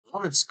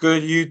What's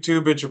good,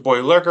 YouTube? It's your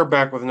boy Lurker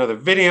back with another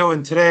video,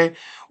 and today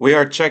we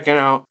are checking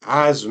out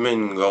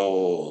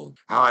Asmongold,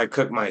 how I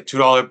cook my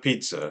 $2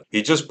 pizza.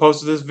 He just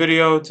posted this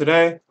video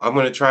today. I'm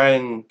gonna try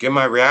and get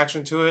my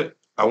reaction to it.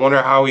 I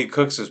wonder how he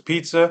cooks his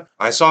pizza.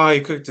 I saw how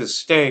he cooked his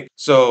steak,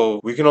 so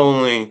we can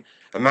only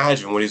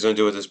imagine what he's gonna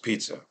do with his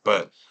pizza.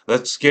 But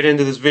let's get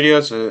into this video.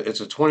 It's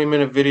a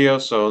 20-minute video,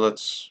 so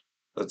let's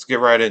get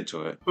right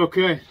into it.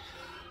 Okay,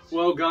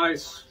 well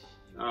guys,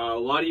 a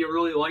lot of you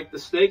really liked the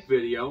steak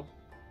video.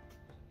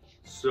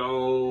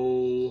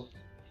 So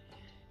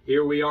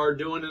here we are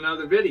doing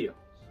another video,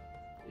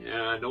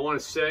 and I want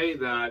to say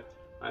that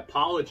I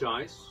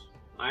apologize.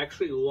 I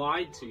actually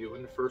lied to you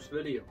in the first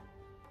video.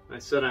 I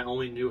said I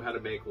only knew how to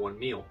make one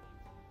meal.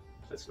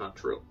 That's not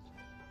true.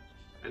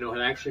 I know how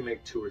to actually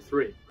make 2 or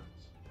 3.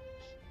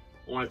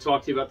 I want to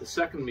talk to you about the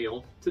second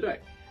meal today.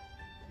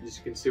 As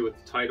you can see with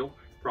the title,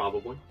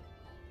 probably.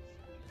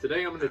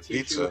 Today I'm going to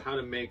teach you how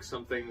to make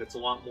something that's a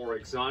lot more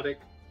exotic,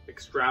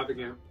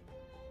 extravagant.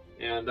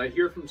 And I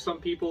hear from some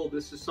people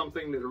this is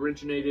something that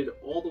originated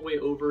all the way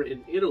over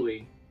in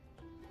Italy.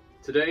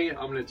 Today,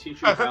 I'm going to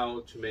teach you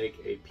how to make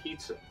a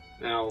pizza.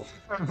 Now,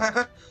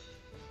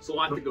 there's a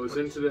lot that goes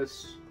into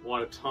this, a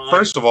lot of time.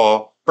 First of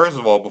all,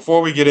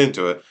 before we get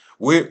into it,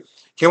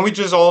 can we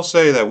just all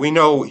say that we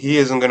know he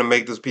isn't going to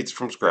make this pizza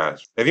from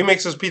scratch? If he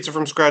makes this pizza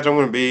from scratch, I'm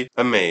going to be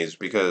amazed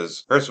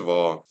because, first of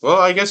all, well,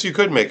 I guess you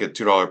could make a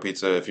 $2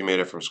 pizza if you made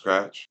it from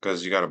scratch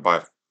because you got to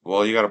buy.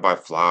 Well, you gotta buy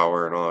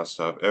flour and all that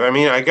stuff. I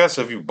mean, I guess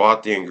if you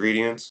bought the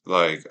ingredients,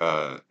 like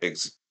the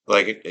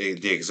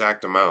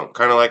exact amount,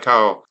 kind of like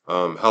how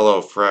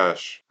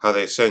HelloFresh, how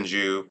they send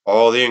you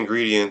all the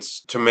ingredients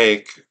to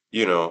make,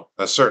 you know,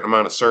 a certain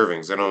amount of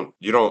servings.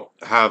 You don't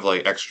have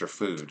like extra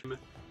food.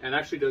 And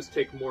actually does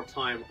take more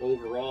time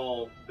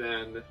overall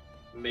than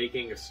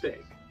making a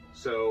steak.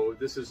 So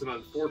this is an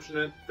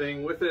unfortunate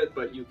thing with it,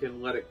 but you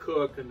can let it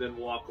cook and then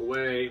walk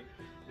away.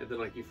 And then,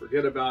 like, you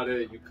forget about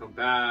it, you come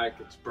back,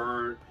 it's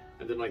burnt,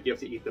 and then, like, you have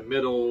to eat the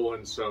middle,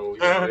 and so, you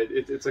know,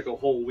 it's like a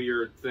whole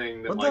weird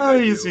thing that, what like, the hell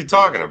is he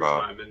talking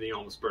about? And you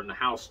almost burn the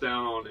house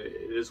down.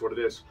 It is what it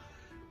is.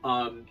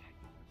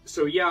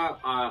 So, yeah,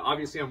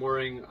 obviously I'm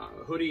wearing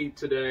a hoodie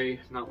today,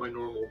 not my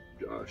normal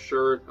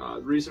shirt.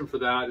 The reason for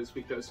that is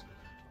because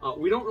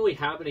we don't really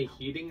have any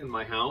heating in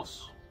my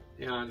house,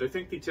 and I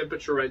think the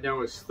temperature right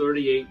now is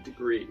 38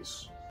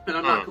 degrees. And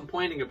I'm not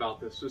complaining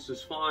about this. This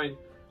is fine.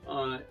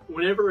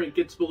 Whenever it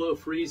gets below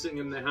freezing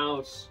in the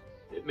house,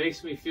 it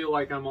makes me feel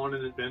like I'm on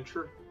an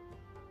adventure.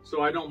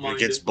 So I don't mind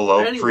it. It gets below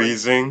anyway,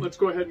 freezing? Let's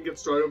go ahead and get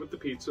started with the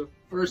pizza.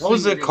 First, what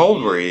was it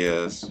cold where he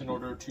is? In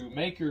order to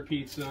make your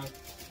pizza,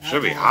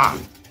 should be hot.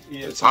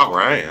 It's hot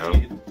where I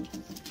am.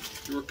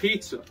 Your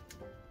pizza.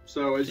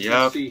 So as you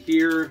can see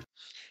here,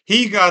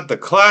 he got the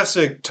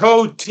classic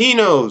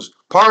Totino's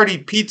party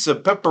pizza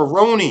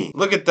pepperoni.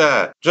 Look at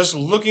that. Just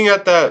looking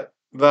at that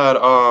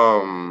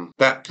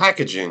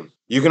packaging,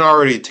 you can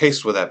already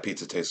taste what that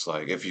pizza tastes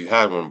like if you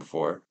had one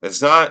before. It's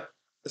not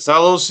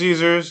Little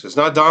Caesars, it's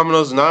not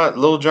Domino's, not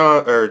Little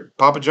John or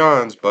Papa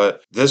John's,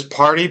 but this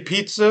party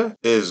pizza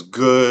is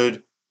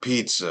good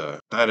pizza.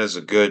 That is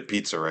a good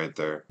pizza right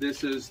there.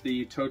 This is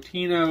the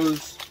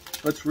Totino's.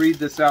 Let's read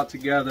this out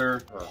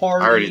together.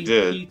 Party I already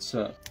did.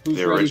 Pizza. Who's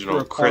the original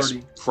ready for a crisp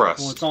party? crust.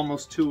 Well, it's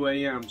almost 2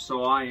 a.m.,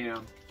 so I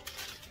am.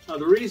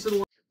 The reason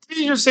why... Did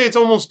you just say it's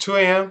almost 2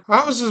 a.m.?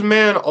 How is this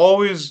man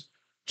always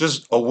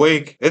just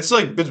awake? It's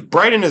like it's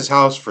bright in his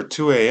house for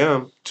 2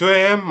 a.m. 2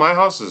 a.m. My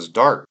house is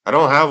dark. I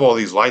don't have all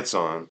these lights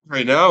on.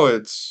 Right now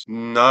it's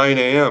 9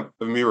 a.m.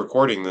 of me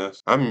recording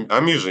this.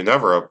 I'm usually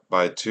never up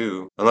by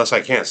 2 unless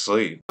I can't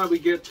sleep. Why we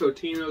get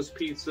Totino's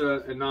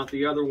pizza and not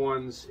the other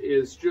ones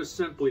is just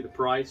simply the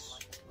price.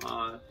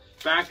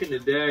 Back in the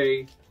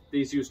day,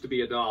 these used to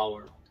be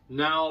 $1.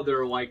 Now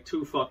they're like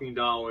 $2 fucking,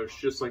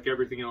 just like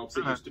everything else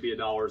that used to be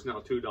 $1 is now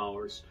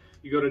 $2.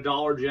 You go to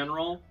Dollar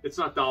General, it's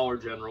not Dollar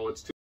General,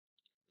 it's $2.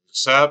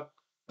 Except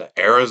the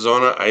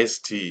Arizona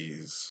iced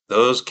teas.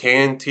 Those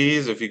canned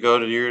teas, if you go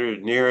to your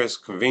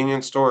nearest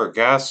convenience store or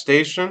gas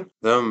station,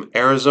 them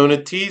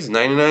Arizona teas,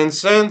 99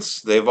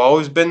 cents. They've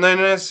always been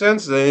 99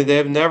 cents.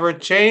 They've never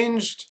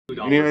changed.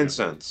 99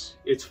 cents.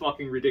 It's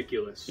fucking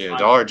ridiculous. Yeah,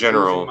 Dollar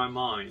General. My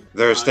mind.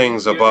 There's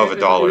things above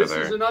 $1 there.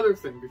 This is another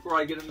thing before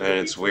I get into and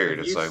it's weird.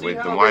 It's like, wait,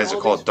 then why is it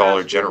called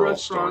Dollar General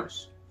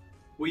stores?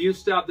 We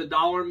used to have the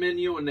dollar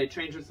menu and they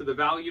changed it to the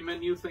value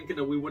menu thinking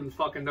that we wouldn't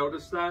fucking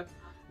notice that.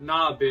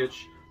 Nah, bitch.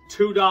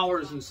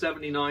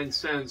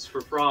 $2.79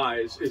 for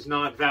fries is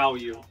not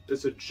value.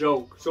 It's a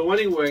joke. So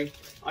anyway,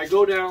 I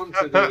go down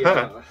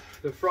to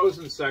the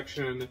frozen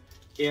section.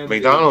 And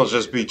McDonald's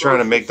just be trying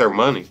to make their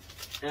money.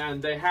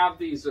 And they have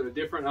these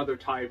different other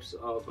types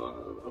of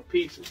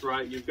pizzas,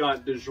 right? You've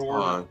got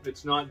DiGiorno.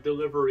 It's not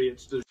delivery,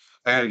 it's DiGiorno.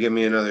 I gotta get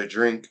me another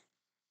drink.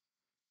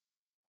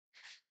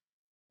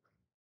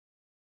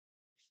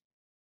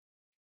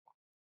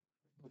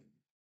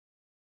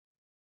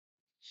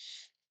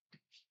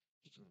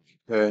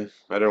 Okay,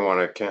 I didn't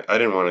want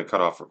to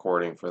cut off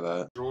recording for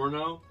that.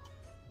 DiGiorno,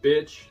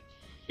 bitch,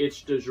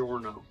 it's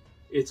DiGiorno.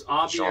 It's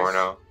obvious.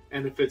 DiGiorno.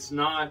 And if it's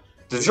not,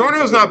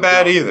 DiGiorno's not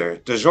bad either.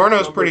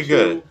 DiGiorno's Number pretty two,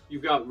 good.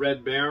 You've got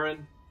Red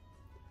Baron.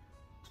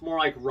 It's more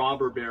like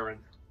Robber Baron.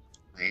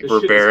 This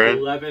Robber shit Baron.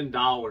 is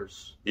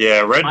 $11.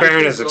 Yeah, Red I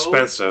Baron can is go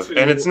expensive, to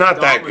and it's not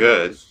that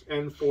good. Domino's,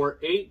 and for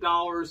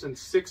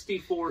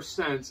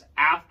 $8.64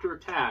 after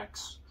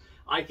tax,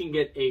 I can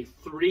get a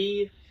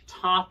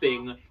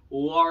 3-topping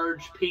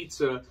large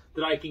pizza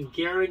that I can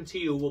guarantee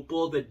you will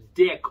blow the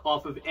dick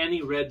off of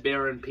any Red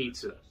Baron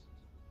pizza.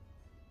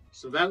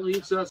 So that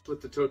leaves us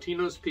with the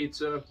Totino's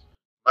pizza.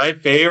 My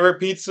favorite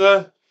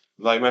pizza,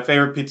 like my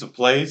favorite pizza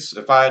place,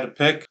 if I had to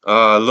pick,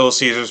 Little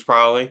Caesars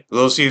probably.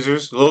 Little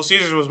Caesars. Little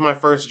Caesars was my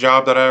first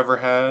job that I ever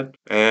had,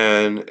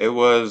 and it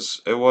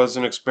was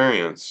an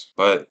experience.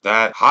 But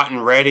that hot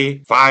and ready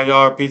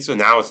 $5 pizza,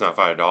 now it's not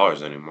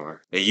 $5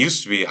 anymore. It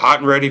used to be hot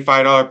and ready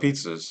 $5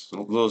 pizzas.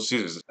 Little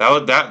Caesars.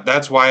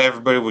 That's why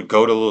everybody would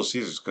go to Little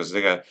Caesars, because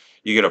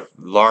you get a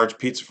large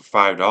pizza for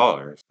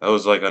 $5. That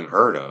was like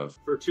unheard of.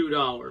 For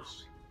 $2.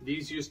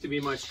 These used to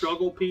be my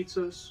struggle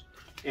pizzas,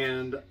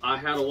 and I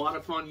had a lot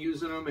of fun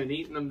using them and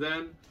eating them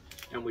then,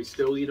 and we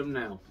still eat them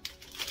now.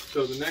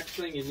 So the next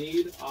thing you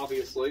need,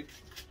 obviously,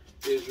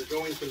 is you're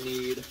going to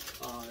need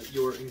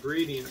your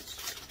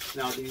ingredients.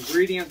 Now the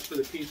ingredients for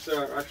the pizza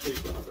are actually,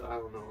 I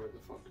don't know where the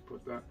fuck to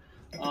put that.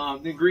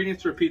 The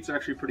ingredients for pizza are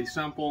actually pretty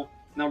simple.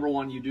 Number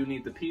one, you do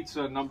need the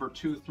pizza. Number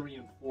 2, 3,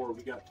 and 4.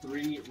 We got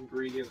 3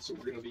 ingredients that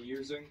we're going to be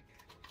using.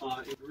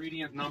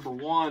 Ingredient number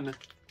 1,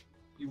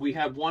 we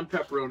have 1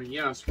 pepperoni,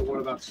 yes, but what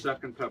about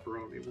second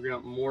pepperoni? We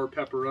got more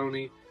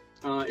pepperoni.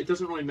 It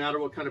doesn't really matter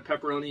what kind of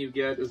pepperoni you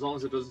get, as long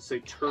as it doesn't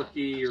say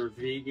turkey or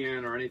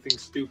vegan or anything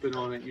stupid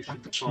on it, you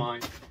should be fine.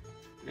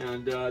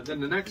 And then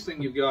the next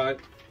thing you got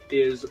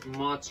is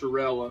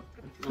mozzarella.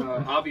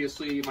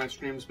 Obviously, my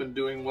stream's been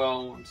doing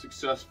well and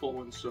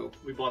successful, and so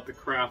we bought the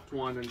Kraft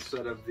one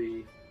instead of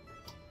the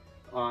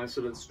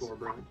store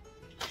brand.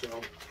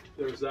 So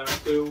there's that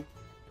too.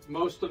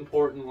 Most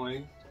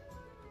importantly,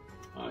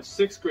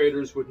 6th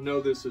graders would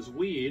know this as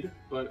weed,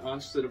 but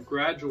us that have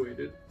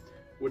graduated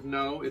would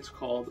know it's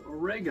called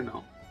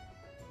oregano.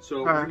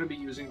 So we're going to be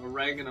using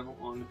oregano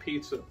on the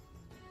pizza.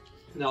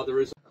 Now there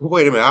is...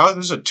 Wait a minute, how is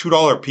this a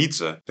 $2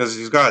 pizza? Because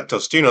he's got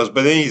Tostino's,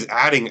 but then he's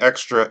adding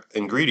extra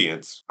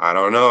ingredients. I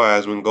don't know,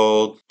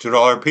 Asmongold.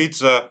 $2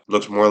 pizza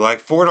looks more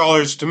like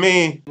 $4 to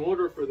me. In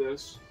order for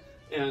this,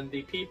 and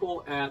the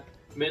people at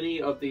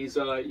many of these,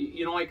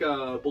 you know, like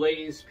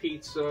Blaze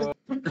Pizza.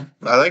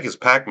 I like his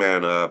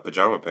Pac-Man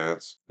pajama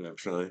pants,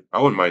 actually. I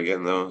wouldn't mind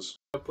getting those.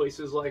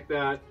 Places like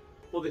that.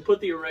 Well, they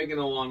put the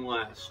oregano on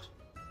last.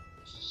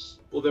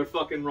 Well, they're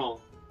fucking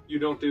wrong. You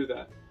don't do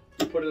that.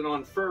 You put it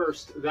on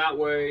first. That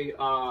way,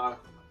 I've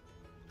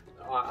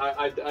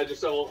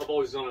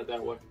always done it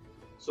that way.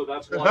 So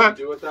that's why I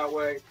do it that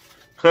way.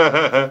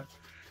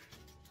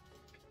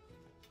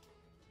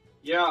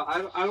 Yeah,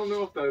 I don't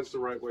know if that is the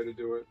right way to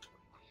do it.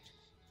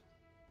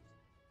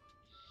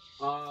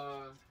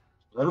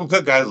 Let him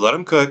cook, guys. Let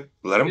him cook.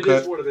 Let him cook.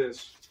 It is what it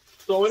is.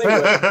 So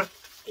anyway,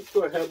 let's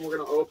go ahead and we're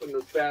going to open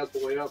this bad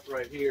boy up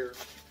right here.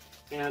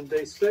 And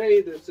they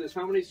say this is,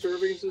 how many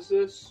servings is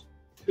this?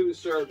 2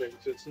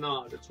 servings. It's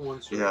not. It's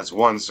 1 serving. Yeah, it's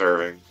 1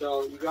 serving.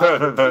 So you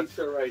got the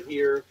pizza right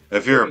here.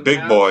 If you're a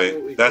big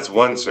boy, that's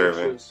 1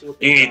 serving. You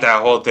can eat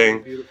that whole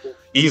thing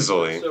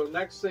easily. So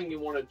next thing you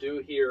want to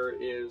do here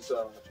is,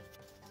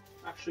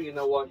 actually, you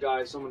know what,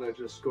 guys? I'm going to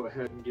just go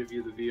ahead and give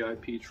you the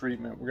VIP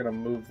treatment. We're going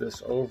to move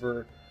this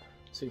over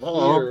to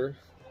here.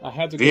 I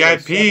had to go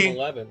VIP. to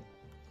 7-Eleven.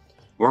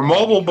 We're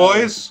mobile,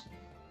 boys.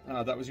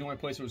 That was the only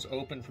place that was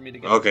open for me to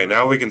get. Okay,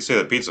 now we can see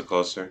the pizza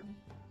closer.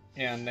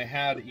 And they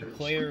had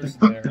eclairs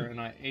there, and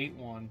I ate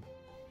one.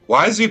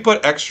 Why does he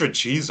put extra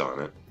cheese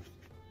on it?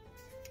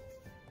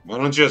 Why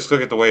don't you just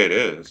cook it the way it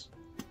is?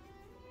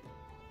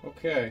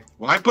 Okay.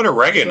 Why put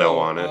oregano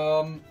on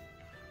it?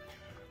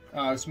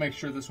 Let's make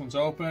sure this one's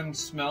open.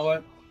 Smell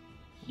it.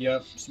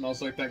 Yep,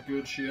 smells like that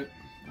good shit.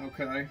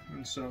 Okay,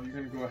 and so you're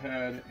going to go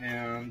ahead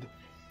and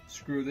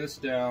screw this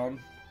down.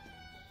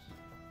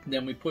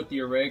 Then we put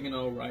the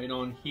oregano right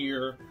on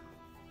here,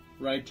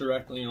 right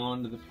directly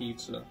onto the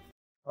pizza.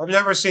 I've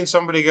never seen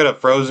somebody get a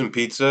frozen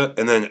pizza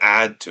and then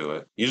add to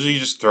it. Usually you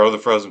just throw the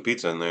frozen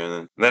pizza in there,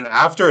 and then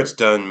after it's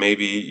done,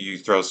 maybe you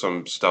throw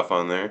some stuff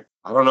on there.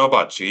 I don't know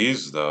about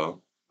cheese,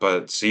 though.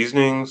 But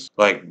seasonings,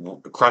 like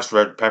crushed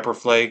red pepper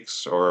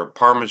flakes or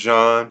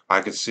Parmesan,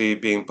 I could see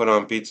being put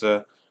on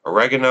pizza.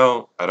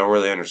 Oregano, I don't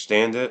really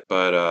understand it,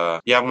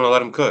 but yeah, I'm gonna let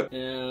them cook.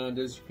 And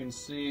as you can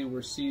see,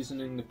 we're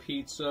seasoning the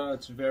pizza.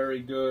 It's very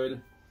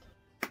good.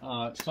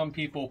 Some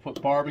people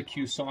put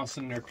barbecue sauce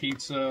in their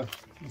pizza.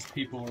 These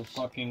people are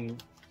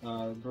fucking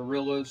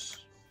gorillas.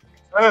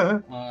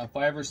 If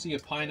I ever see a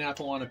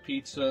pineapple on a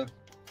pizza,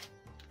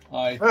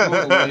 I throw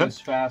it away as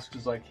fast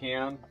as I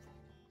can.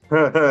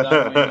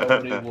 That way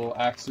nobody will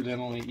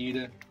accidentally eat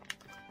it.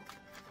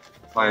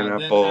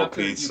 Pineapple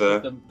after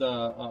pizza. you put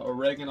the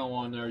oregano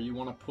on there, you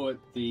want to put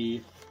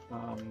the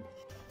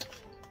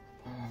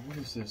what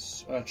is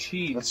this?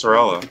 Cheese.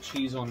 Mozzarella. Put the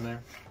cheese on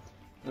there.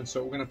 And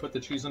so we're going to put the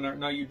cheese on there.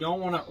 Now you don't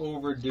want to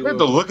overdo it. You have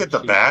to look at the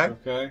cheese, back.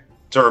 Okay.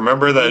 To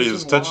remember that he Reason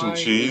was touching why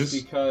is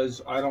cheese?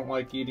 because I don't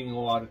like eating a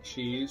lot of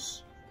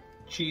cheese.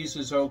 Cheese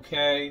is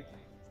okay,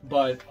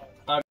 but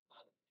I've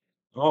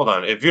Hold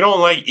on. If you don't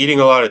like eating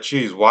a lot of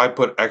cheese, why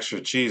put extra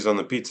cheese on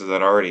the pizza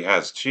that already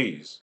has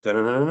cheese?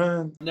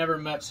 Da-na-na-na. never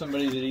met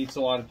somebody that eats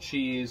a lot of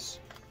cheese.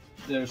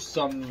 There's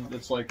some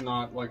that's like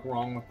not like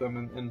wrong with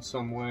them in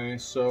some way.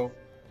 So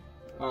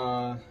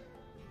I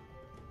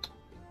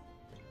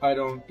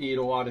don't eat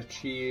a lot of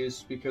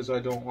cheese because I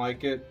don't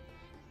like it.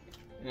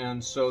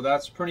 And so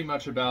that's pretty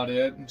much about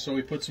it. And so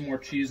we put some more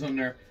cheese on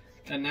there.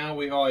 And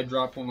now I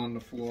dropped one on the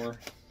floor.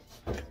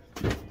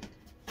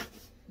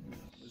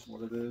 Is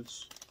what it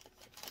is.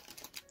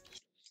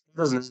 He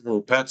doesn't have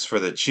any pets for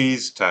the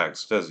cheese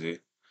tax, does he?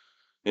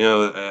 You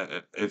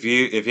know, if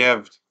you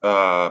have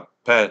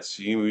pets,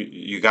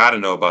 you got to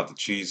know about the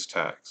cheese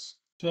tax.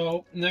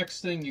 So next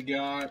thing we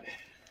got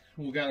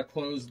to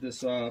close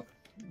this up.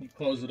 You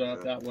close it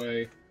up that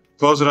way.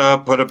 Close it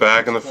up, put it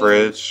back in the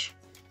fridge,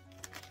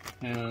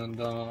 and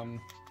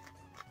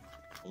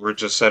or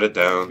just set it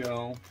down.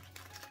 Go.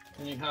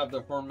 And you have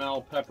the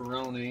Hormel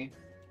pepperoni.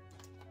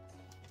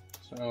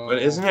 So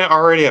But isn't it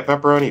already a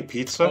pepperoni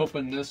pizza?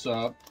 Open this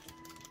up.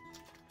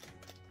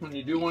 And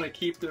you do want to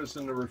keep this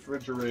in the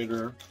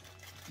refrigerator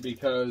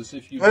because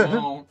if you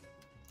don't,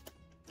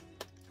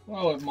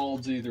 well, it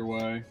molds either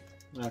way,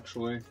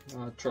 actually.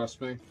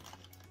 Trust me.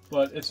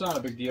 But it's not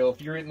a big deal.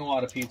 If you're eating a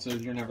lot of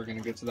pizzas, you're never going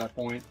to get to that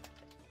point.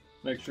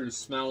 Make sure to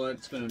smell it.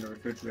 It's been in the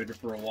refrigerator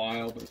for a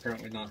while, but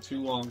apparently not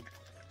too long.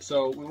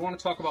 So we want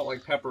to talk about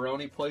like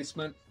pepperoni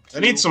placement. I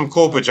need some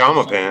cool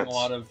pajama pants. A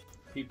lot of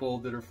people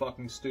that are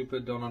fucking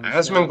stupid don't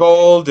understand.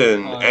 Asmongold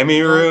and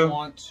Emiru. You don't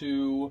want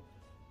to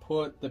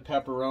put the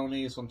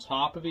pepperonis on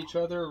top of each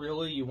other,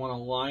 really. You want to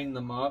line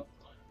them up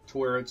to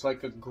where it's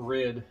like a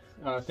grid.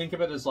 Think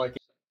of it as like...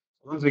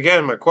 Once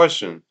again, my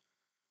question.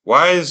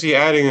 Why is he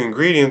adding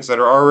ingredients that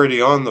are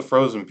already on the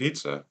frozen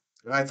pizza?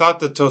 I thought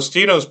the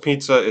Tostitos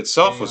pizza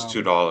itself was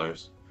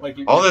 $2. Like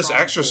all this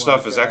extra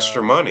stuff is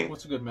extra money.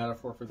 What's a good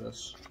metaphor for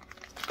this?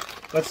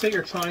 Let's say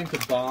you're trying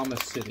to bomb a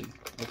city,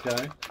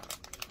 okay?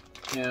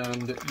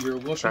 And you're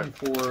looking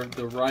for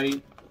the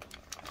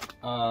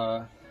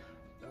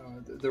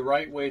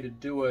right way to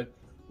do it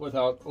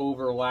without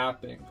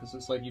overlapping, because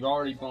it's like you've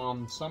already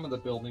bombed some of the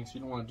buildings,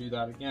 you don't want to do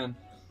that again.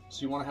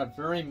 So you want to have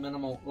very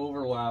minimal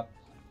overlap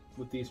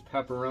with these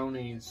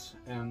pepperonis,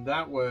 and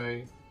that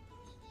way,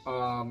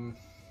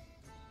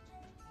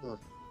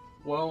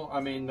 well, I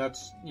mean,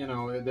 that's, you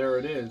know, there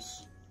it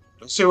is.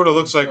 Let's see what it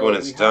looks like when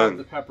it's done.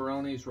 We have the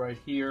pepperonis right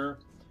here,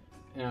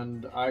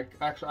 and I've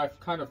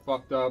kind of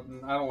fucked up,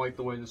 and I don't like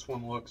the way this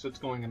one looks. It's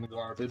going in the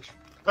garbage.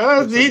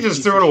 He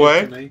just threw it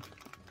away.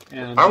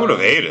 And, I would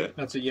have ate it.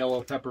 That's a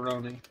yellow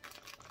pepperoni.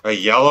 A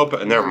yellow?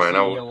 Never mind.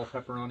 Yellow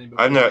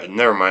pepperoni.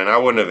 Never mind. I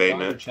wouldn't have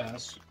eaten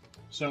it.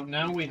 So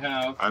now we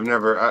have. I've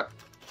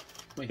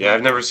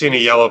never seen a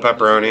yellow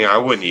pepperoni. I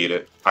wouldn't eat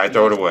it. I'd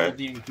throw it away. All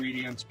the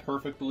ingredients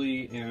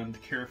perfectly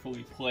and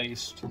carefully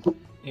placed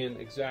in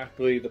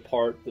exactly the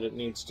part that it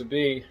needs to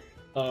be.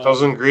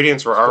 Those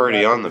ingredients were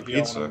already on the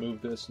pizza. I want to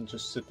move this and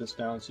just sit this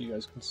down so you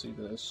guys can see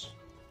this.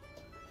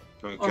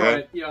 Okay. All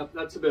right, yeah,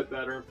 that's a bit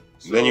better.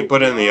 So then you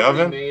put it in the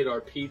oven? We made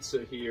our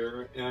pizza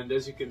here, and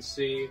as you can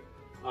see,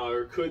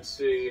 or could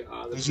see...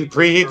 Did you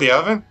preheat the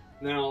oven?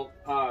 Now,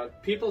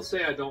 people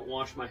say I don't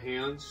wash my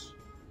hands,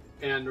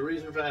 and the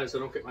reason for that is I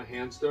don't get my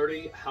hands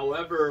dirty.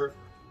 However,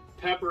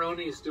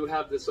 pepperonis do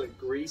have this like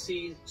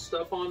greasy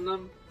stuff on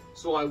them,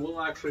 so I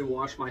will actually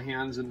wash my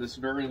hands in this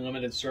very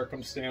limited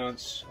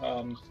circumstance.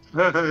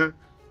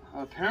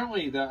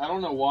 Apparently, I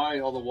don't know why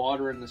all the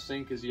water in the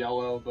sink is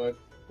yellow, but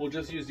we'll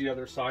just use the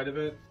other side of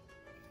it.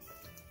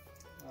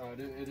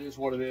 It is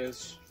what it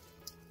is.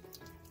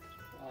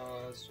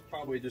 It's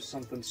probably just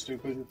something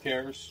stupid. Who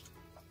cares?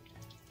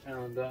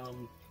 And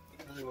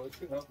anyway,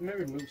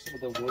 maybe move some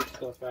of the wood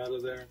stuff out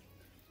of there.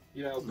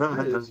 Yeah,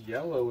 what is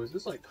yellow? Is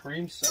this like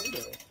cream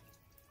soda?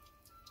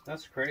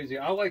 That's crazy.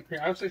 I was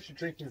actually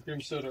drinking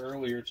cream soda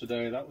earlier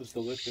today. That was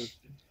delicious.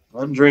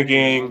 I'm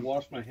drinking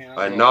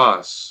a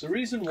NOS. The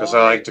reason why because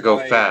I like to go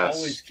fast. I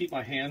always keep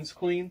my hands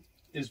clean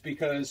is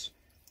because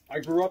I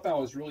grew up, I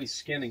was really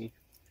skinny,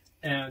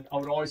 and I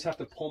would always have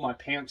to pull my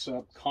pants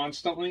up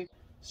constantly.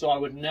 So I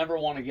would never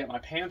want to get my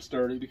pants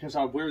dirty because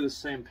I would wear the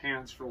same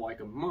pants for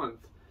like a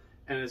month.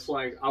 And it's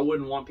like, I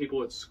wouldn't want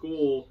people at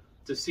school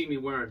to see me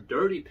wearing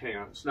dirty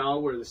pants. Now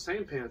I'll wear the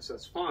same pants,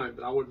 that's fine,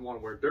 but I wouldn't want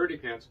to wear dirty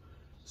pants.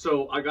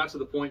 So I got to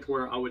the point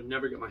where I would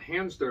never get my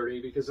hands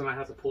dirty because then I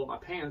have to pull up my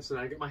pants and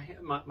I get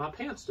my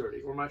pants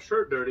dirty or my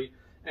shirt dirty.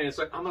 And it's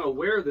like, I'm going to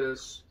wear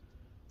this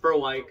for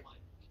like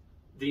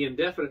the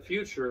indefinite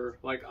future.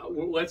 Like,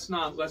 let's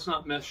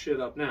not mess shit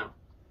up now.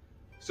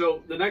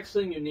 So the next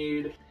thing you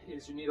need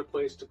is you need a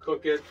place to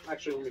cook it.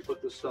 Actually, let me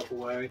put this stuff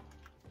away.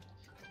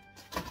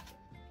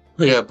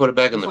 Yeah, put it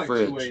back in the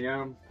fridge. It's like 2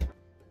 a.m.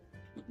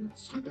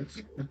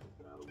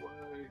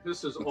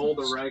 This is old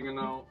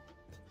oregano.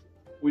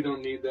 We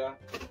don't need that.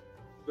 It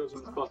goes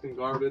in the fucking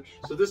garbage.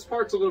 So this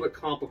part's a little bit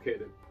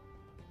complicated.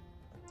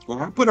 Well,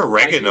 I put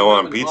oregano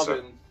on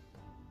pizza.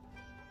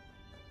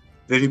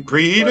 Did he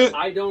preheat But it?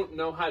 I don't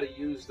know how to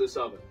use this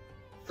oven.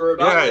 For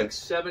about Yeah. like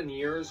 7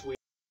 years,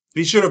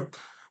 He should have,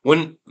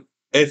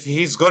 if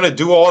he's gonna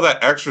do all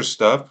that extra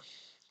stuff,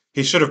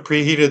 he should have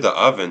preheated the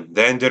oven,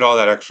 then did all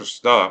that extra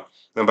stuff.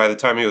 And by the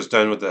time he was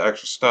done with the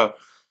extra stuff,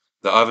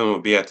 the oven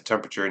would be at the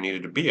temperature it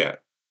needed to be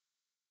at.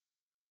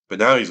 But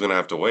now he's gonna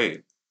have to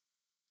wait.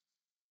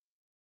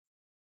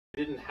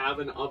 didn't have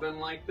an oven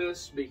like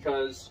this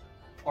because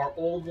our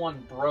old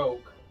one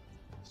broke.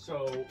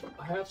 So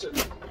I have to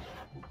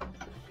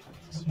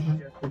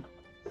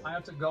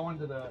go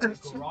into the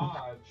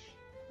garage.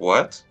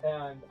 What?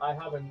 And I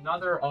have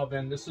another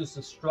oven. This is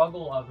the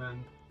struggle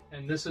oven,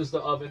 and this is the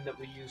oven that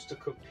we use to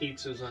cook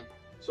pizzas in.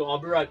 So I'll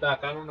be right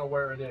back. I don't know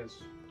where it is.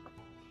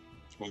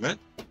 What?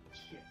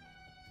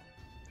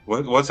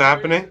 What's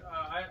happening?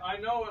 I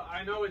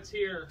know it's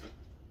here.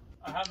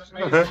 I haven't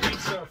made a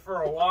pizza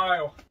for a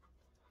while.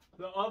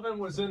 The oven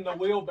was in the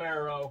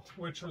wheelbarrow,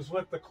 which was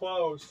with the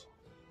clothes.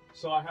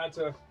 So I had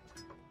to,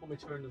 let me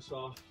turn this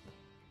off.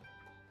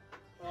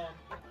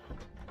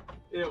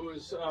 It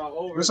was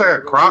over. It's like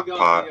a crock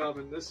pot. The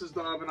oven. This is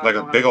the oven. Like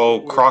a big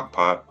old crock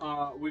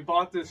pot. We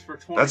bought this for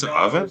 $20. That's an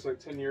oven? Like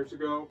 10 years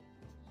ago,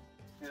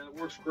 and it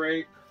works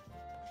great.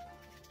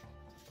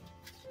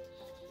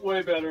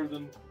 Way better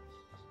than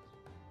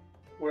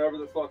whatever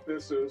the fuck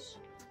this is.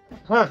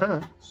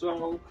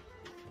 So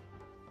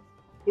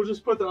we'll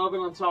just put the oven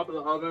on top of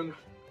the oven.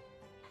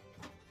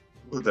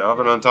 Put the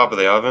oven on top of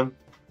the oven?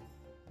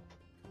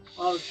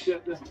 Oh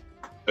shit!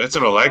 It's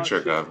an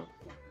electric oven.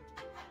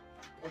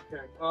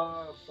 Okay.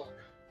 Fuck.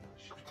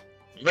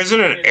 Isn't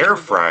it an air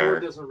fryer?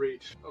 It doesn't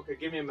reach. Okay,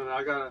 give me a minute.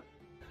 I gotta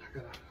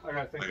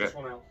think this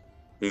one out.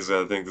 He's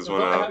gotta think this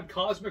one I out. had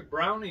cosmic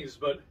brownies,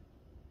 but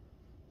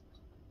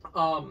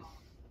the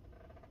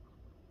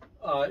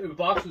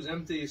box was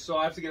empty, so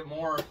I have to get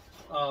more.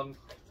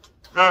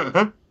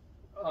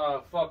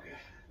 Fuck,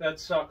 that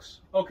sucks.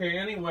 Okay,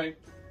 anyway.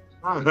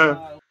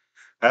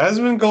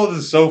 Asmongold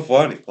is so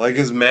funny. Like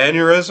his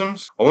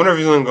mannerisms. I wonder if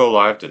he's gonna go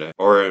live today,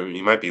 or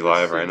he might be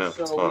live right now.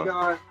 So we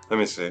got, let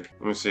me see.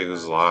 Let me see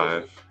who's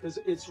live.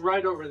 It's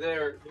right over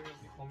there.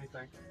 Let me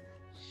think.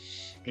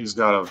 He's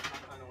got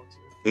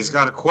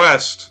a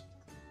quest.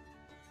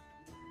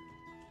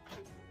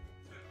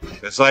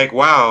 It's like,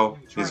 wow,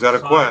 he's got a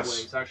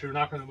quest. Actually, we're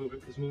not going to move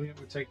it because moving it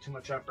would take too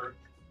much effort.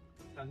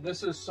 And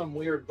this is some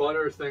weird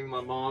butter thing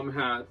my mom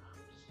had.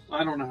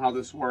 I don't know how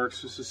this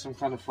works. This is some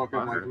kind of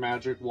fucking like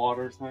magic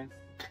water thing.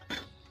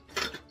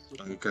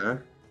 Okay.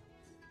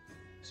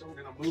 So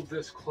we're going to move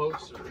this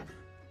closer.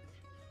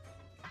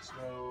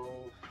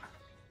 So,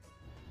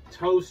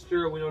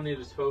 toaster. We don't need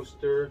a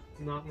toaster.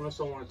 Not unless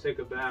I want to take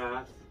a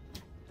bath.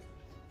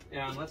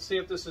 And let's see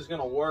if this is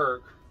going to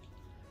work.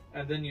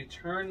 And then you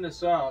turn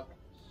this up.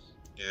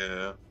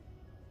 Yeah.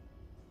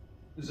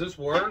 Does this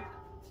work?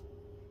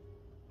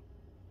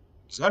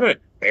 Is that an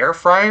air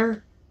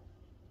fryer?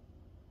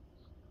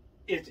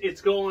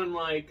 It's going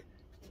like...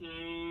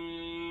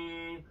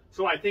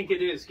 so I think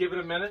it is. Give it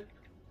a minute.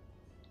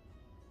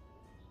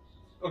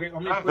 Okay,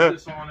 let me put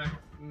this on it.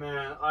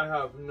 Man, I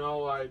have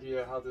no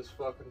idea how this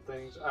fucking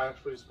thing's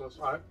actually supposed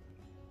to...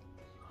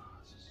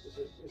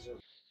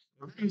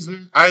 Is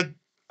it...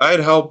 I'd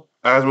help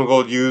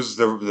Asmongold use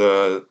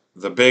the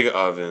big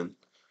oven.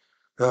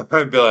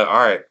 I'd be like, all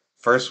right,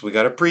 first we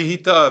gotta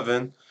preheat the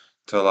oven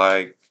to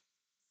like,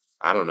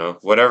 I don't know,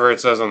 whatever it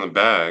says on the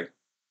bag.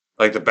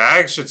 Like the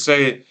bag should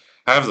say,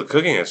 have the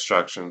cooking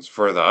instructions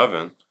for the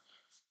oven.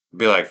 It'd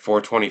be like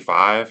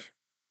 425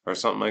 or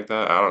something like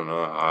that. I don't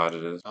know how hot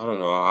it is. I don't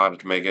know how hot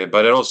to make it,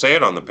 but it'll say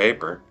it on the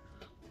paper.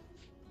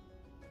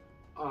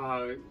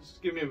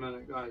 Just give me a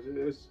minute, guys.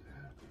 It's...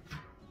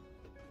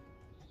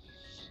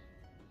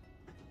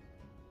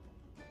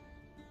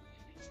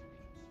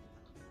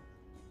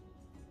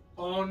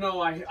 Oh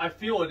no, I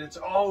feel it. It's,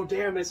 oh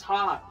damn, it's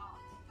hot.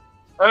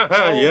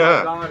 Oh yeah.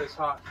 My God, it's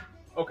hot.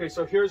 Okay,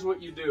 so here's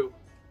what you do,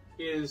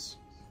 is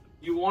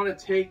you want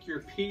to take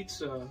your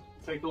pizza,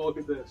 take a look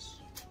at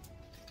this.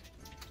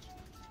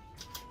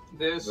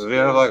 This is,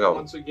 like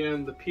once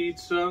again, the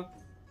pizza.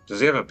 Does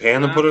he have a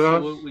pan to put it on?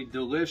 Absolutely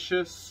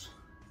delicious.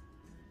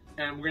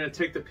 And we're going to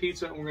take the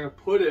pizza and we're going to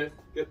put it,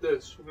 get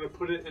this, we're going to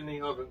put it in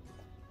the oven.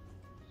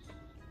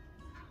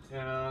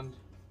 And...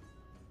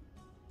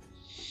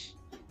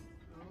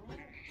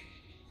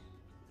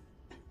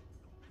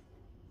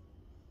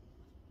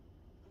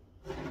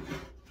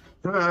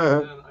 and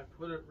I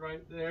put it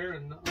right there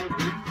in the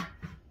oven,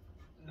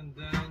 and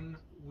then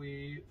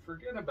we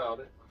forget about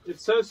it. It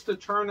says to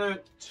turn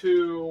it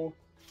to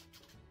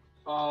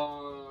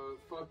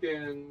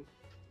fucking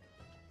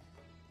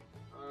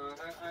I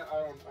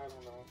don't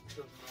know. It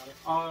doesn't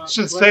matter.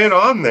 Should stay it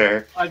on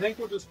there. I think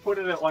we'll just put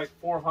it at like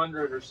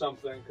 400 or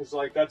something, because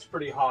like that's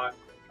pretty hot.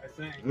 I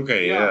think.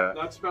 Okay, yeah.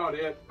 That's about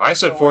it. I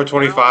said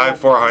 425,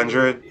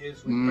 400.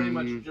 Is we pretty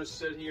much just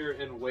sit here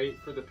and wait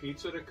for the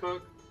pizza to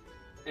cook.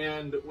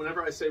 And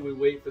whenever I say we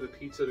wait for the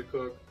pizza to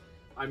cook,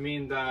 I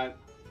mean that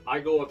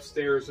I go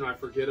upstairs and I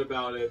forget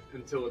about it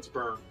until it's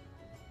burned.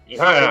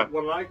 Yeah. So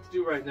what I like to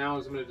do right now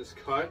is I'm going to just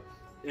cut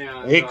And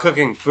I hate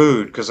cooking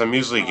food because I'm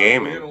usually we're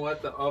gaming. gonna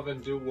let the oven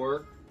do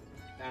work,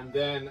 and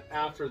then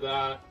after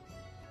that,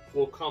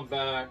 we'll come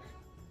back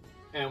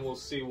and we'll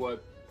see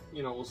what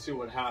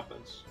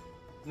happens.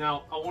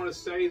 Now, I want to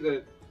say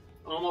that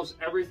almost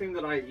everything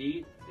that I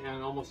eat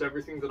and almost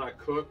everything that I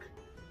cook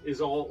is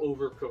all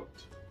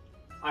overcooked.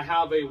 I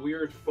have a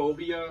weird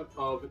phobia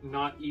of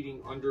not eating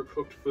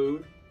undercooked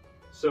food.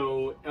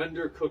 So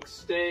undercooked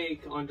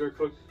steak,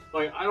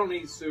 like I don't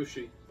eat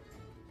sushi.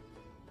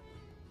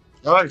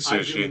 I like I do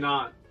sushi.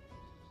 not.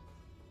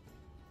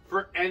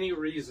 For any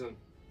reason.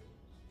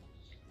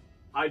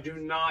 I do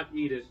not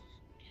eat it.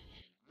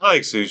 I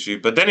like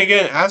sushi, but then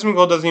again,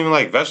 Asmongold doesn't even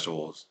like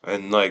vegetables,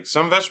 and like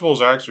some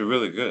vegetables are actually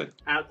really good.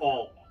 At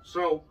all.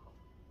 So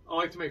I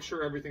like to make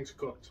sure everything's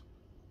cooked.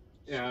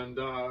 And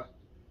I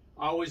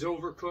always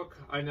overcook.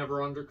 I never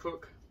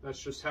undercook.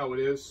 That's just how it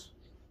is.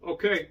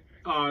 Okay.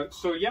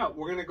 So yeah,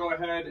 we're going to go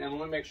ahead and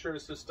let me make sure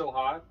this is still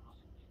hot.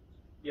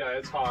 Yeah,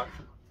 it's hot.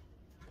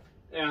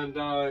 And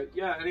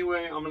yeah,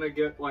 anyway, I'm going to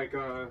get like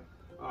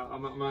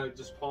I'm going to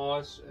just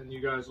pause and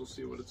you guys will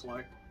see what it's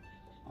like.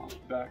 I'll be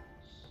back.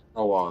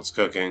 Oh, while it's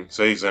cooking,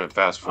 so he's gonna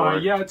fast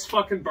forward. Yeah, it's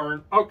fucking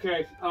burnt.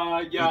 Okay,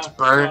 yeah, It's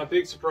burnt.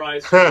 Big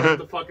surprise.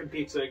 The fucking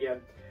pizza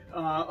again.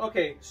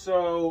 Okay,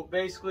 so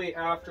basically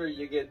after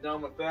you get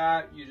done with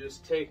that, you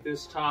just take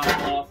this top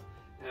off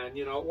and,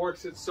 you know, it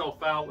works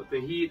itself out with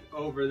the heat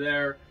over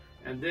there.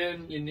 And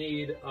then you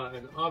need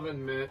an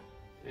oven mitt,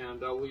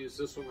 and we'll use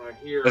this one right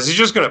here. Is he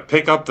just gonna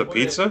pick up the Put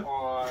pizza? it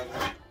on,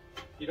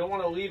 you don't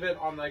want to leave it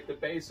on like the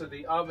base of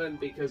the oven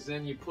because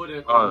then you put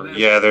it on this.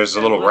 Yeah, there's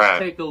a little let's rat.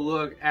 Take a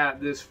look at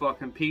this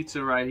fucking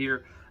pizza right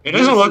here. It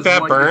doesn't look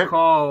that what burnt. You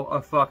call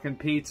a fucking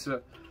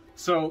pizza.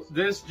 So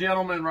this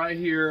gentleman right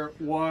here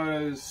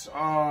was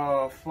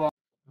fuck.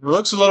 It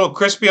looks a little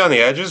crispy on the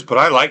edges, but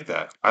I like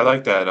that. I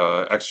like that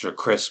extra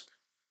crisp.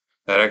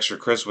 That extra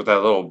crisp with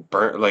that little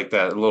burnt, like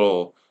that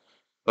little,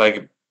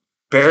 like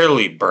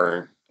barely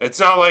burnt. It's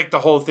not like the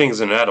whole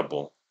thing's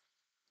inedible.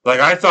 Like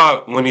I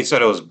thought when he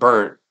said it was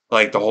burnt,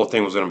 like the whole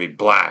thing was gonna be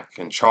black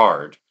and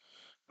charred.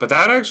 But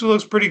that actually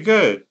looks pretty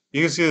good.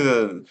 You can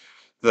see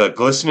the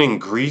glistening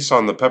grease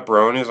on the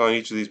pepperonis on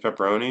each of these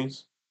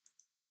pepperonis.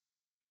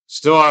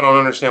 Still, I don't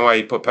understand why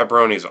you put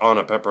pepperonis on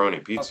a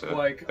pepperoni pizza.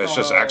 Like, It's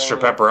just extra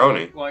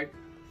pepperoni Like,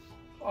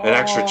 and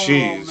extra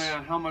cheese. Oh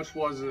man, how much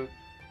was it?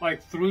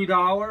 Like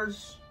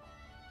 $3?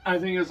 I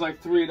think it's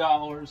like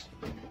 $3.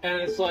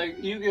 And it's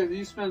like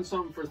you spend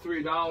something for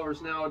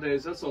 $3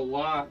 nowadays. That's a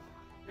lot,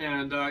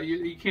 and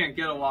you can't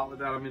get a lot with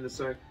that. I mean to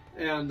say,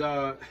 and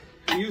it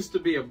used to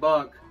be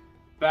 $1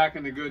 back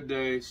in the good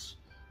days.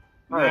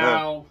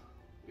 Now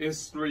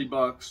it's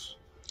 $3.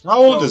 How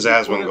old So is you put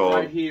it Asmongold?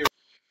 right here.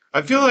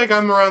 I feel like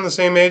I'm around the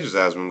same age as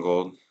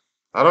Asmongold.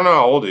 I don't know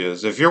how old he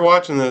is. If you're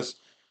watching this,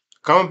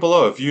 comment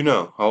below if you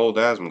know how old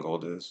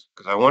Asmongold is.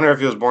 Because I wonder if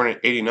he was born in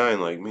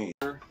 '89 like me.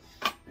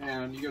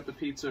 And you got the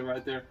pizza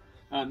right there.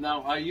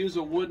 Now, I use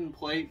a wooden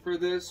plate for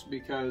this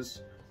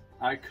because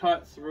I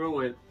cut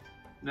through it.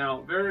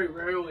 Now, very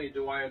rarely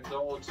do I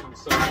indulge in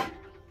some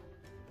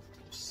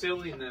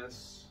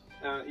silliness.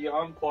 You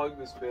unplug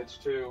this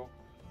bitch too.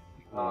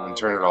 And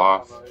turn it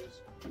off.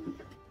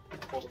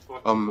 Pull the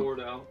fucking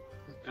cord out.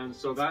 And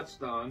so that's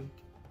done.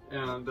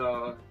 And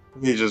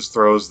He just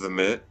throws the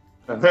mitt.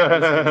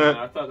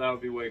 I thought that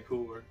would be way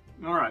cooler.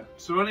 Alright,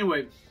 so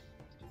anyway,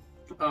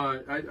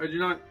 I do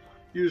not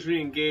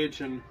usually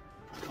engage in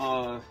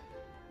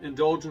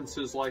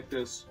indulgences like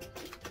this,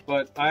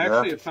 but I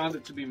actually have found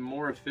it to be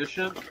more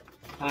efficient.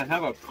 I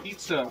have a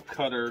pizza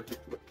cutter.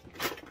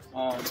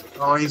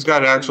 Oh, he's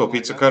got an actual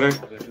pizza cutter?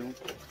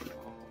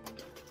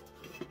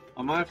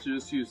 I might have to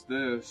just use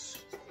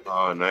this.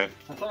 Oh, nice.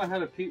 I thought I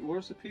had a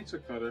where's the pizza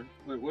cutter?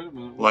 Wait a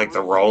minute. Like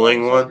the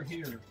rolling one?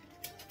 Here?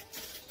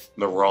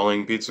 The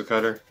rolling pizza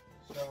cutter?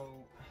 So,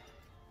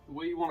 the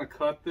way you want to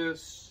cut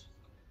this...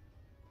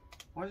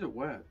 Why is it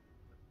wet?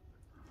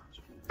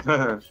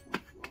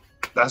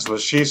 That's what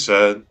she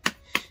said.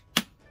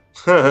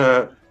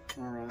 Alright, so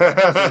we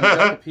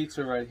got the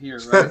pizza right here,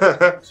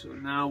 right? So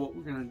now what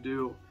we're going to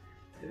do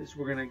is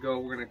we're going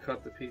to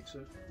cut the pizza.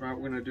 Right,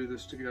 we're going to do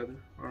this together.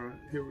 Alright,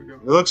 here we go.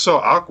 It looks so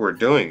awkward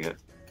doing it.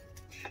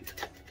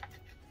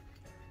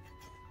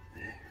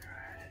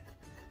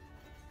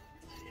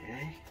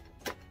 Okay.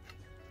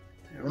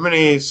 How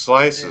many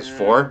slices?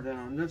 4? And then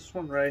on this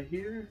one right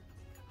here.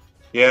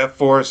 Yeah,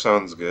 4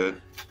 sounds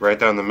good. Right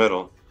down the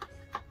middle.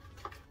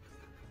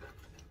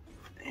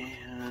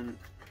 And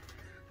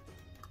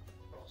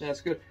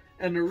that's good.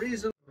 And the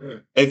reason...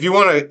 If you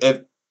want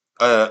to,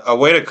 a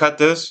way to cut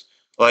this,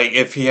 like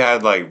if he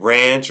had like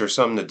ranch or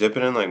something to dip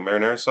it in, like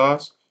marinara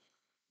sauce,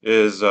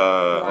 is hold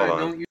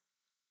on.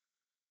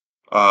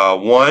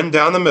 One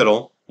down the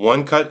middle,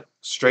 one cut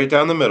straight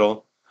down the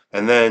middle,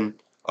 and then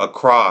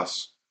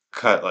across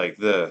cut like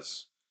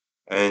this,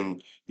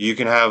 and you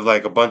can have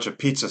like a bunch of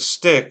pizza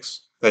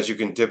sticks that you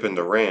can dip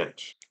into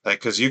ranch. Like,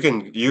 cause you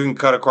can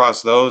cut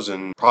across those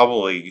and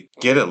probably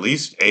get at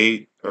least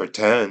 8 or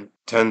 10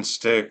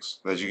 sticks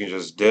that you can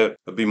just dip.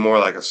 It'd be more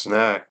like a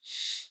snack.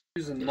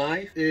 Use a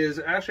knife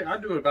is actually I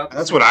do it about the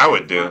That's same what I way,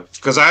 would do.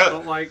 but Cause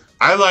like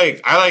I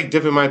like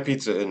dipping my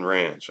pizza in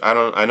ranch. I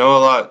know a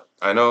lot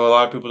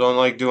of people don't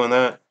like doing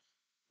that,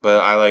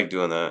 but I like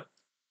doing that.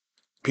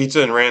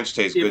 Pizza and ranch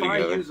taste if good I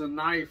together. use a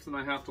knife, then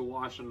I have to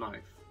wash a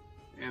knife.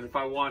 And if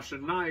I wash a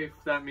knife,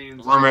 that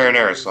means Or I can't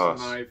marinara use sauce.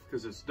 the knife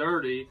because it's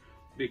dirty,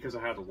 because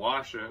I had to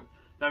wash it.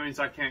 That means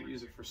I can't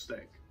use it for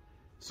steak.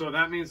 So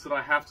that means that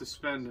I have to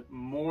spend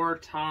more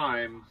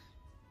time,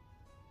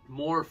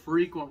 more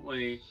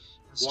frequently.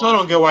 Still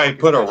don't get why you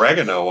put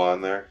oregano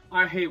on there.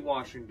 I hate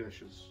washing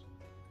dishes.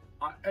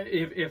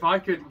 If I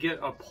could get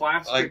a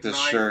plastic I like this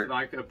knife, shirt.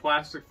 like a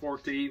plastic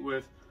fork to eat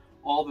with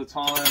all the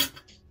time,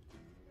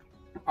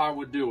 I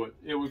would do it.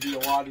 It would be a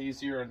lot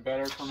easier and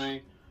better for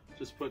me.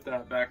 Just put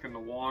that back in the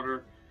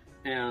water,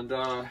 and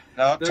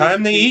Now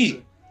time to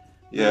eat.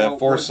 Yeah, now,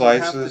 4 what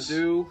slices. you have to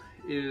do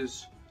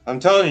is I'm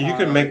telling you, you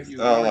can make you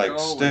wanna like go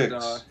sticks.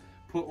 And,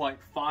 put like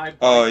 5.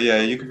 Oh bites yeah,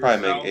 over you could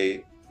probably make yourself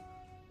 8.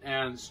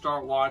 and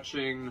start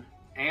watching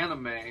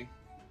anime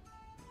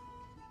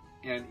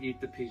and eat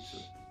the pizza.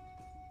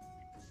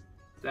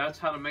 That's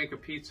how to make a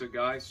pizza,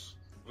 guys.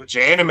 Which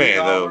anime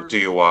though do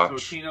you watch?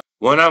 Totino.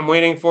 One I'm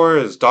waiting for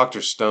is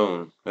Dr.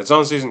 Stone. It's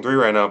on season 3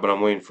 right now, but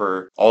I'm waiting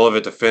for all of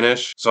it to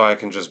finish so I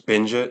can just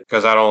binge it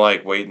because I don't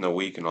like waiting a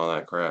week and all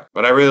that crap.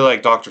 But I really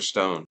like Dr.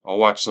 Stone. I'll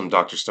watch some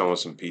Dr. Stone with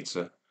some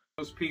pizza.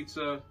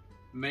 Pizza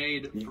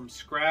made from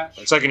scratch.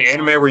 It's like an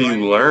anime where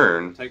you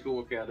learn. Take a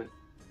look at it.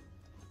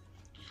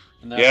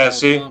 Yeah,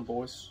 see? Done,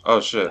 boys.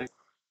 Oh shit.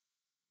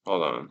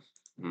 Hold on.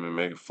 Let me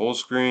make it full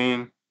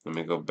screen. Let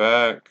me go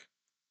back.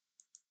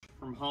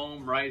 From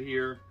home, right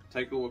here.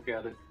 Take a look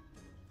at it.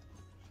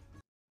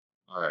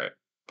 Alright.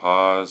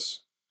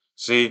 Pause.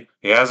 See,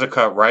 he has a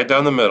cut right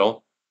down the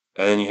middle.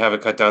 And then you have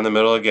it cut down the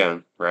middle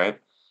again, right?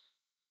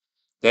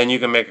 Then you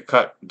can make a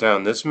cut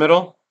down this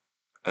middle.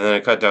 And then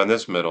a cut down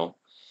this middle.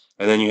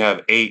 And then you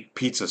have 8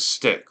 pizza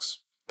sticks.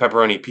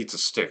 Pepperoni pizza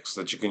sticks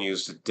that you can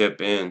use to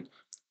dip in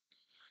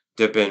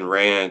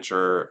ranch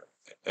or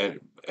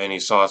any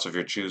sauce of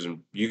your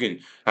choosing. You can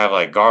have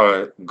like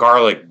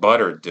garlic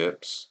butter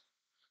dips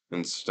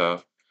and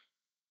stuff.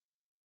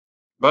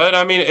 But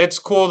I mean, it's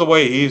cool the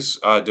way he's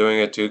doing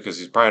it too, because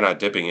he's probably not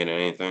dipping it in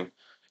anything.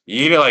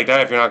 You eat it like that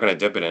if you're not going to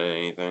dip it in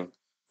anything.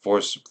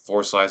 Four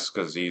slices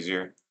because it's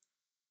easier.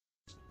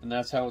 And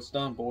that's how it's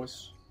done,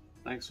 boys.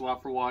 Thanks a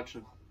lot for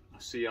watching. I'll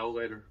see y'all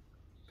later.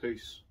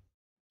 Peace.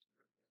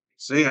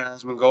 See ya,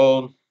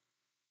 Asmongold.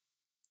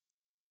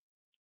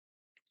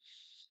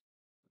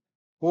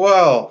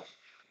 Well,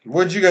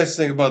 what did you guys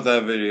think about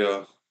that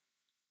video?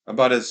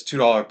 About his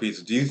 $2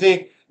 pizza? Do you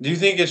think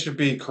it should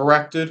be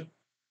corrected?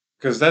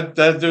 Because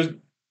there's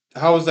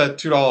how is that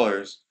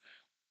 $2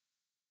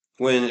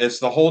 when it's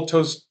the whole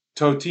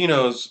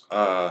Totino's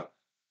but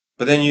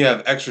then you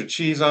have extra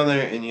cheese on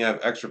there and you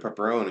have extra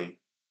pepperoni.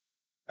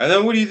 And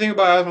then what do you think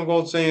about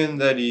Asmongold saying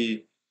that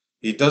he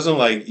doesn't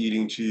like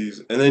eating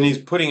cheese and then he's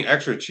putting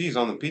extra cheese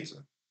on the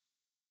pizza?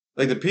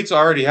 Like the pizza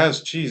already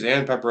has cheese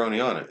and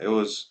pepperoni on it. It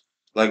was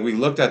like we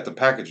looked at the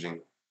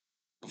packaging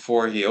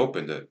before he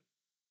opened it.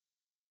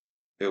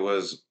 It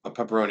was a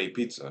pepperoni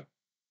pizza.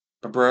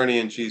 Pepperoni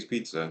and cheese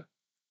pizza.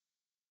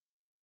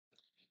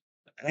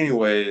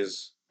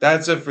 Anyways,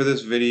 that's it for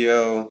this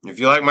video. If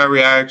you like my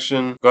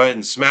reaction, go ahead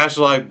and smash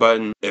the like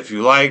button. If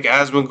you like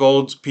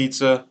Asmongold's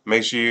pizza,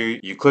 make sure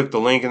you click the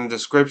link in the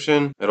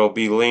description. It'll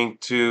be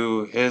linked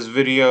to his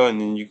video,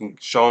 and then you can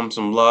show him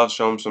some love,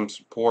 show him some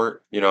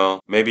support. You know,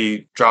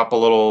 maybe drop a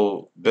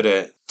little bit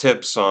of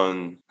tips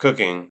on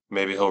cooking.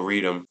 Maybe he'll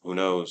read them. Who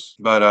knows?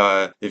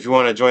 But if you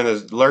want to join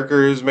the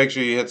lurkers, make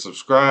sure you hit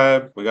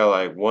subscribe. We got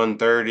like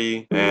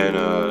 130,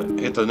 and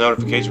hit the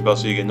notification bell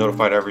so you get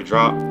notified every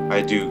drop.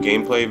 I do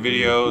gameplay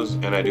videos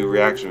and I do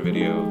reaction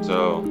videos.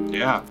 So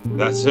yeah,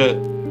 that's it.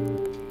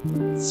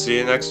 See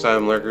you next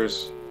time,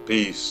 lurkers.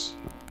 Peace.